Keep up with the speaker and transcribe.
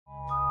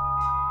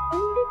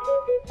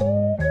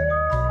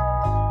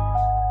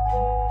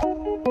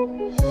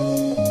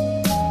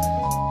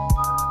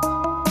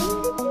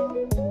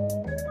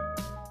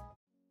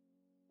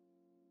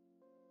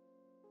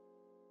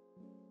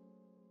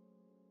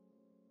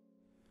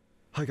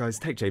Hi guys,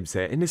 Tech James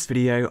here. In this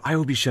video, I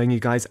will be showing you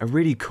guys a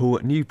really cool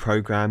new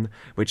program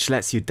which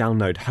lets you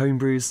download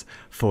homebrews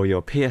for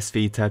your PS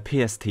Vita,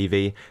 PS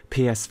TV,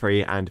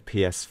 PS3 and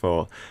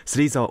PS4. So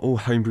these are all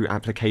homebrew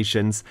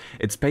applications.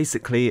 It's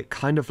basically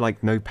kind of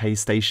like No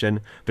PlayStation,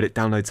 but it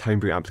downloads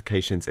homebrew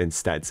applications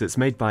instead. So it's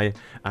made by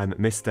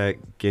Mr.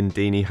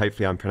 Gindini,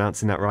 hopefully I'm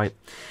pronouncing that right.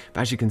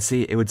 But as you can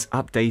see, it was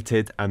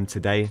updated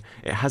today.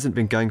 It hasn't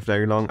been going for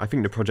very long. I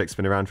think the project's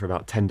been around for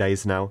about 10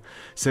 days now.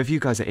 So if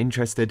you guys are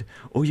interested,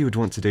 all you would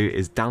want to do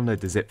is download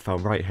the zip file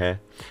right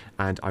here,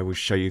 and I will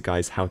show you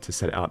guys how to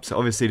set it up. So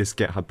obviously this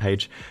GitHub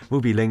page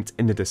will be linked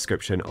in the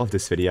description of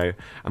this video,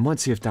 and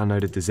once you have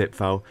downloaded the zip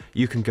file,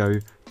 you can go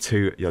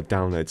to your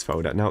downloads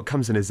folder. Now it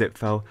comes in a zip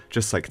file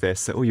just like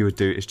this, so all you would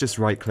do is just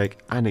right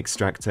click and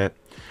extract it,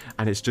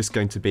 and it's just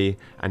going to be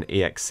an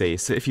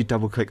exe. So if you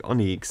double click on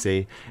the exe,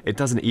 it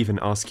doesn't even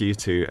ask you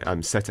to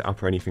set it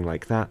up or anything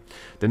like that.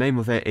 The name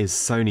of it is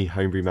Sony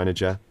Homebrew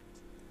Manager.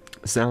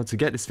 So now to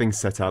get this thing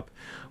set up,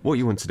 what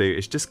you want to do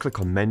is just click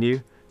on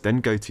menu,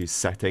 then go to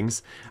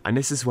settings, and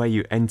this is where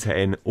you enter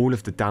in all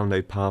of the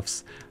download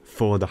paths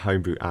for the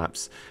homebrew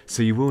apps.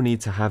 So you will need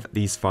to have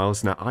these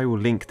files. Now I will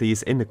link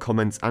these in the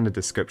comments and the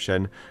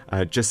description,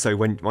 just so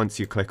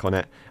once you click on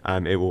it,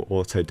 it will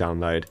auto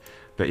download.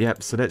 But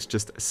yep, so let's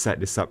just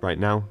set this up right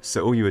now.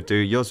 So all you would do,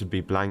 yours would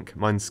be blank,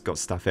 mine's got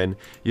stuff in.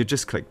 You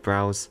just click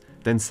browse,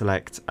 then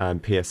select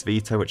PS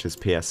Vita, which is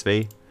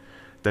PSV.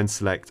 Then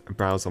select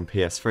browse on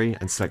PS3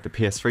 and select the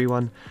PS3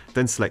 one,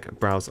 then select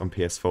browse on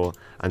PS4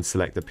 and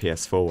select the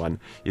PS4 one.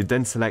 You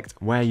then select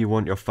where you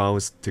want your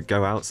files to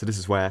go out. So this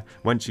is where,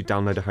 once you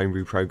download a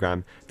homebrew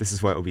program, this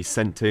is where it will be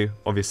sent to.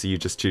 Obviously you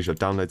just choose your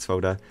downloads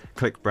folder,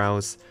 click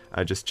browse,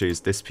 just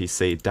choose this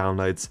PC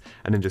downloads,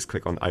 and then just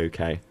click on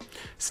OK.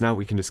 So now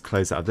we can just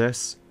close out of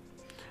this,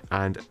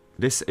 and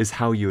this is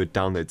how you would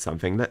download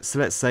something. So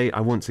let's say I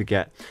want to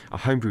get a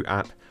homebrew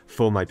app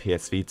for my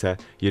PS Vita.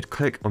 You'd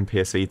click on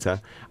PS Vita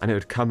and it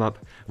would come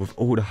up with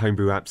all the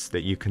homebrew apps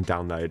that you can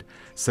download.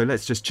 So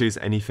let's just choose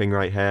anything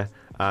right here.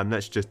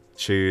 Let's just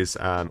choose,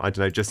 I don't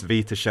know, just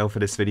Vita Shell for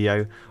this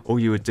video. All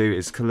you would do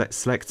is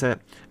select it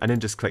and then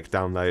just click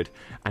download,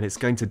 and it's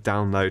going to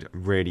download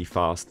really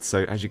fast.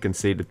 So as you can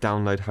see, the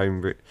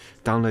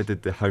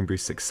downloaded the homebrew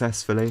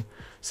successfully.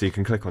 So you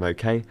can click on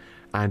OK,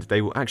 and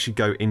they will actually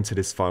go into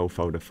this file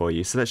folder for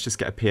you. So let's just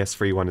get a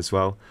PS3 one as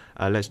well.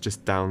 Let's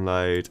just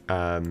download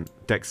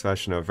Dex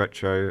version of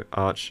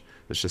RetroArch.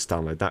 Let's just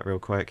download that real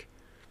quick.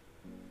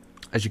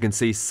 As you can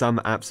see, some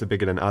apps are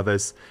bigger than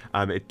others.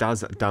 It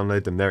does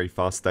download them very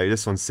fast though.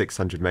 This one's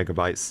 600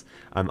 megabytes.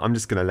 I'm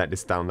just going to let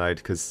this download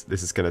because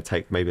this is going to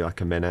take maybe like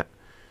a minute.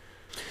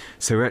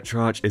 So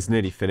RetroArch is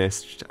nearly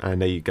finished,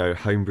 and there you go,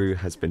 Homebrew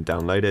has been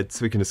downloaded,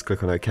 so we can just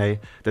click on OK.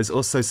 There's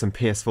also some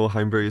PS4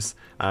 homebrews.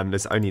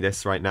 There's only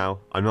this right now.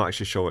 I'm not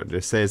actually sure what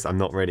this is. I'm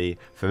not really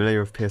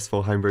familiar with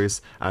PS4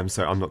 homebrews,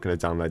 so I'm not going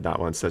to download that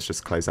one, so let's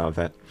just close out of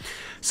it.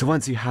 So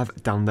once you have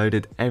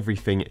downloaded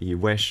everything you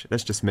wish,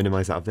 let's just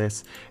minimize out of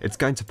this. It's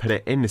going to put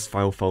it in this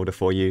file folder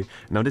for you.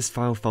 Now this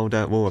file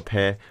folder will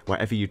appear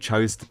wherever you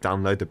chose to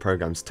download the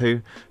programs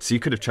to. So you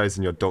could have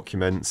chosen your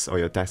documents or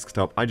your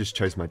desktop. I just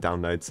chose my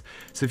downloads.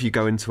 So if you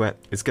go into it,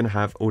 it's going to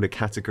have all the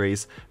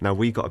categories. Now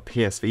we got a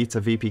PS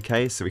Vita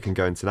VPK, so we can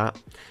go into that,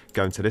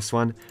 go into this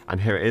one, and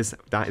here it is.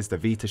 That is the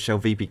Vita Shell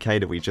VPK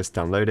that we just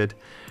downloaded.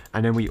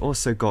 And then we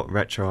also got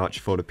RetroArch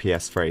for the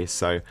PS3,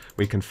 so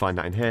we can find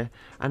that in here.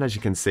 And as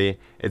you can see,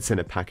 it's in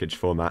a package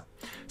format.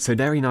 So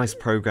very nice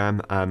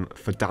program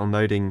for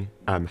downloading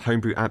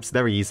homebrew apps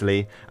very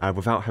easily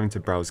without having to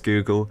browse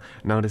Google.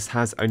 Now this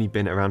has only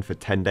been around for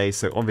 10 days,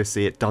 so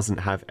obviously it doesn't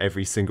have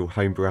every single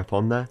homebrew app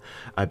on there,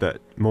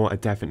 but more are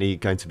definitely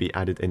going to be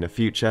added in the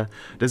future.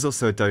 There's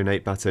also a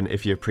donate button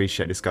if you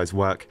appreciate this guy's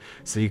work,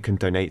 so you can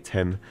donate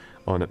him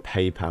on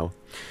PayPal.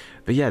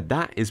 But yeah,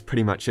 that is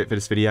pretty much it for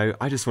this video.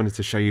 I just wanted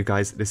to show you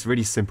guys this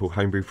really simple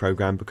homebrew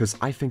program because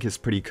I think it's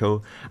pretty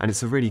cool, and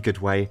it's a really good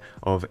way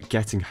of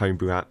getting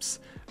homebrew apps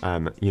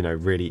you know,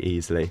 really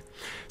easily.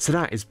 So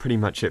that is pretty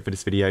much it for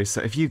this video.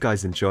 So if you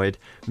guys enjoyed,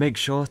 make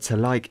sure to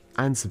like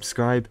and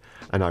subscribe,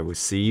 and I will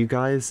see you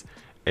guys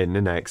in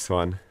the next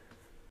one.